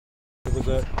What's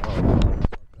up?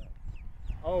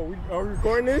 Oh, are we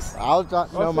recording this? I'll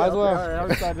talk. No, might as well. All right,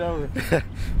 I'll start it over. Is it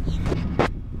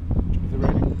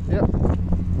ready? Yep.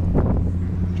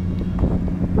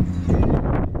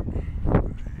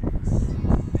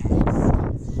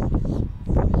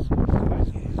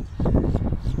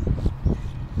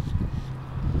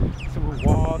 So we're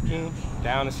walking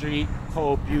down the street.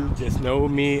 Hope you just know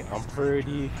me. I'm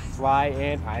pretty fly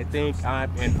and I think I'm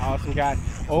an awesome guy.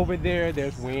 Over there,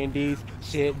 there's Wendy's.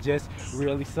 Shit just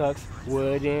really sucks.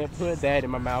 Wouldn't put that in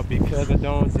my mouth because I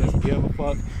don't just give a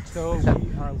fuck. So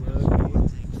we are looking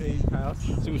Safe House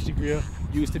Sushi Grill.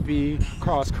 Used to be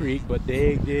Cross Creek, but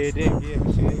they didn't give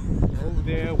a shit. Over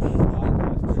there, we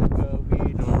blockbusters, but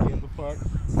we don't give a fuck.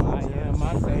 Why am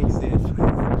I saying this?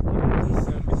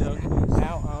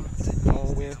 Now I'm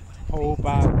going. Hope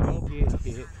I don't get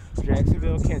hit.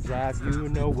 Jacksonville can't drive, you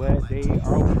know what? They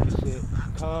are weak as shit.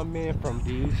 Coming from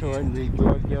Detroit, New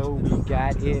York, yo, we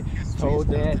got it. Told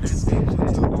that bitch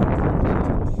that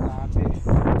stop it. Do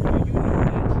you know that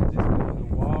you just gonna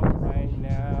walk right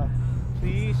now?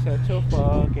 Please shut your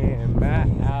fucking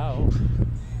mouth.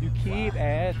 You keep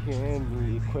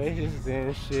asking me questions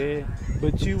and shit,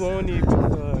 but you won't even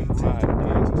suck my dick.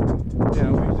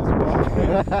 Yeah, we just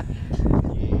walking.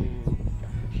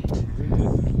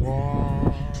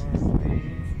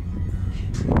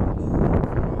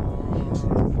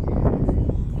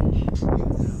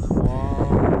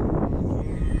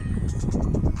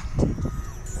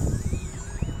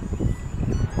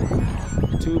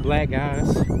 Two black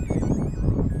guys.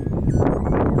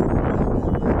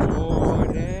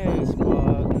 Bored as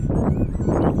fuck.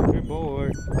 We're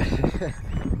bored.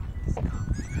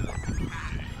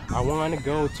 I wanna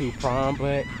go to prom,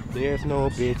 but there's no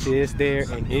bitches there,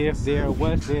 and if there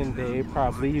was, then they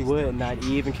probably would not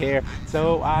even care.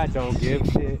 So I don't give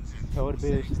a shit. Told the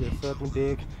bitch to suck my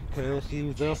dick, cause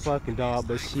she's a fucking dog,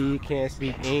 but she can't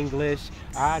speak English.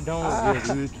 I don't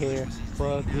really care.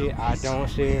 Fuck it, I don't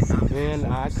share. When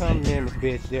I come in this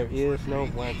bitch, there is no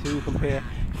one to compare.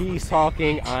 He's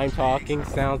talking, I'm talking,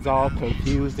 sounds all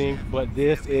confusing, but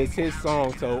this is his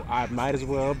song, so I might as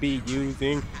well be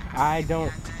using. I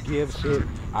don't give a shit.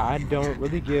 I don't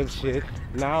really give a shit.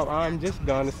 Now I'm just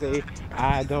gonna say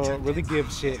I don't really give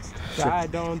a shit. So I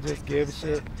don't just give a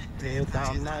shit, cause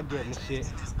I'm not giving a shit.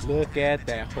 Look at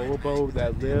that hobo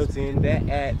that lives in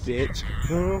that bitch.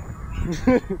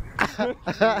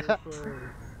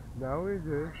 Now we're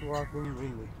just walking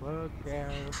in the club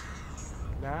down.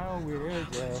 Now we're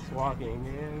just walking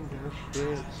in this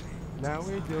bitch. Now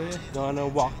we're just gonna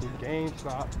walk to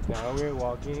Gamestop. Now we're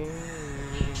walking.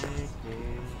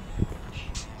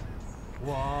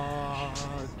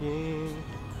 Walking.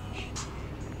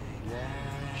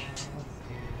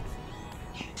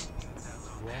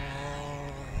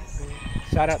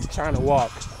 Shout out to trying to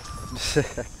walk.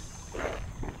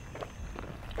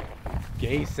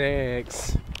 Gay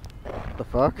sex. The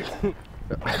fuck?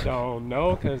 I don't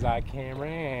know, cause I can't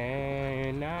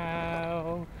run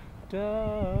out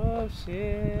of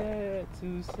shit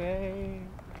to say.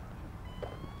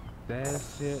 That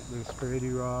shit looks pretty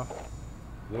raw.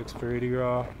 Looks pretty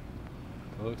raw.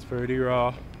 Looks pretty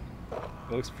raw.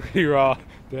 Looks pretty raw.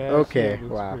 That okay, shit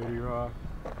looks wow. pretty raw.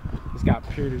 It's got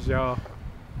computers, y'all.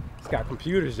 It's got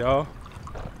computers, y'all.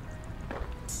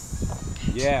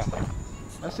 Yeah.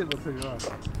 That shit looks pretty raw.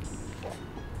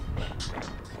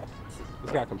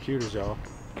 It's got computers, y'all.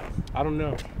 I don't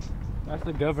know. That's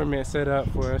the government set up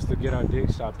for us to get our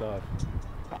dicks chopped off.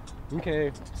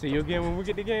 Okay, see you again when we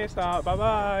get to GameStop.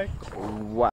 Bye-bye. Wow.